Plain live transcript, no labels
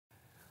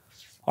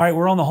All right,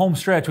 we're on the home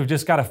stretch. We've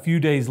just got a few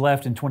days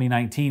left in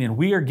 2019, and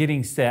we are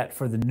getting set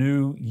for the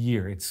new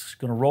year. It's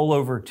going to roll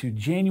over to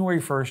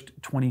January 1st,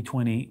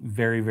 2020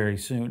 very, very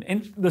soon.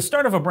 And the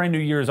start of a brand new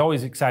year is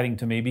always exciting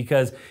to me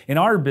because in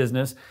our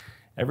business,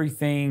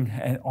 everything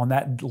on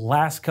that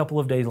last couple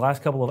of days,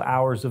 last couple of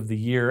hours of the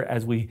year,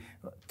 as we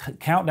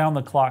count down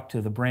the clock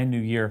to the brand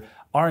new year,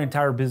 our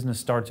entire business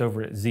starts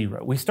over at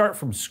zero. We start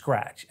from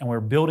scratch, and we're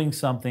building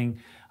something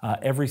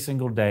every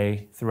single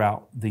day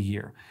throughout the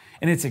year.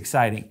 And it's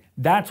exciting.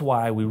 That's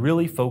why we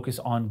really focus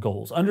on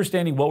goals,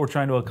 understanding what we're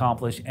trying to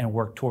accomplish and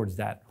work towards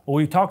that. Well,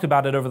 we've talked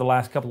about it over the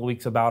last couple of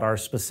weeks about our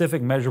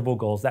specific measurable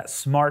goals, that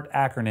SMART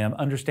acronym,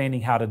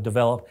 understanding how to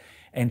develop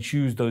and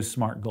choose those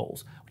SMART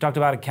goals. We talked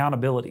about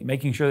accountability,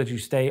 making sure that you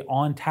stay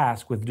on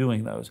task with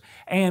doing those.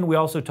 And we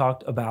also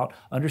talked about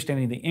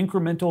understanding the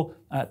incremental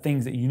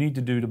things that you need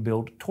to do to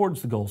build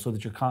towards the goal so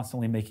that you're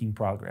constantly making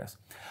progress.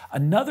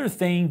 Another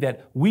thing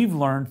that we've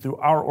learned through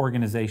our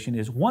organization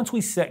is once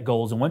we set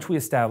goals and once we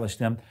establish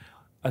them,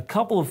 a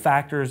couple of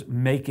factors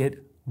make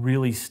it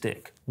really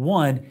stick.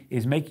 One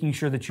is making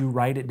sure that you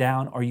write it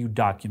down or you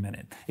document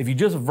it. If you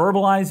just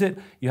verbalize it,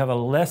 you have a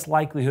less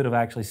likelihood of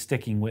actually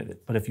sticking with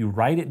it. But if you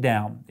write it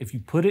down, if you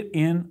put it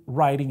in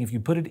writing, if you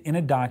put it in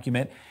a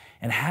document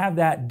and have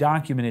that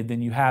documented,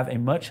 then you have a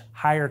much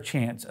higher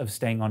chance of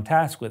staying on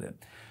task with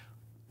it.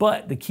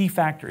 But the key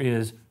factor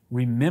is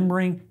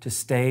remembering to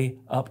stay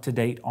up to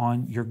date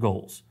on your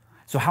goals.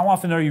 So how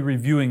often are you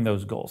reviewing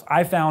those goals?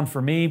 I found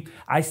for me,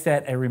 I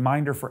set a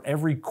reminder for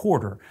every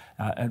quarter,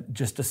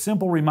 just a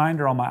simple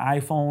reminder on my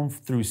iPhone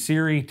through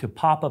Siri to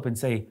pop up and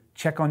say,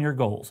 check on your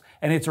goals.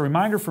 And it's a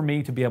reminder for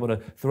me to be able to,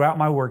 throughout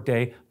my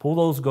workday, pull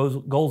those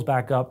goals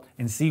back up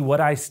and see what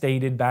I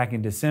stated back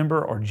in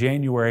December or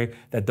January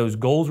that those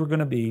goals were going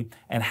to be,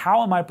 and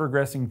how am I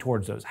progressing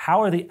towards those?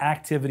 How are the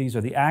activities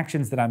or the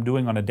actions that I'm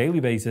doing on a daily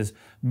basis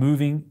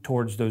moving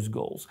towards those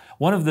goals?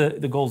 One of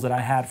the goals that I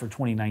had for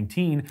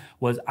 2019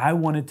 was I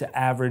wanted to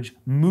average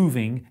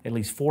moving at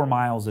least 4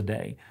 miles a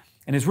day.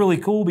 And it's really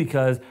cool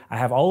because I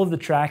have all of the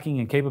tracking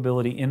and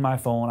capability in my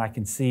phone. I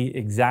can see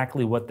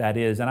exactly what that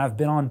is. And I've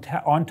been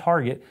on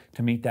target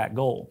to meet that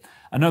goal.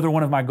 Another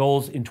one of my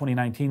goals in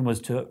 2019 was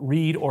to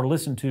read or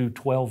listen to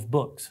 12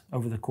 books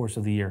over the course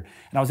of the year.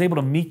 And I was able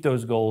to meet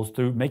those goals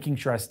through making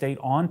sure I stayed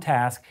on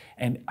task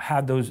and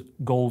had those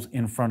goals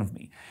in front of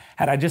me.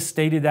 Had I just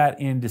stated that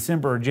in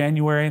December or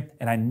January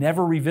and I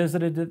never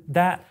revisited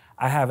that,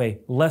 I have a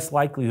less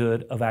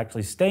likelihood of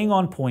actually staying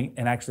on point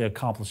and actually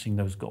accomplishing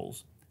those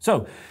goals.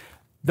 So,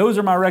 those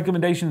are my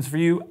recommendations for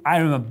you. I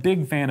am a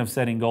big fan of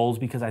setting goals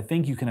because I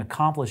think you can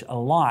accomplish a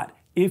lot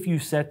if you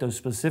set those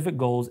specific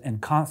goals and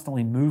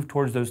constantly move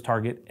towards those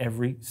targets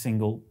every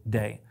single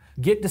day.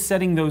 Get to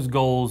setting those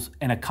goals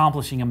and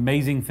accomplishing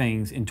amazing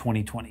things in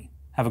 2020.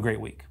 Have a great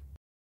week.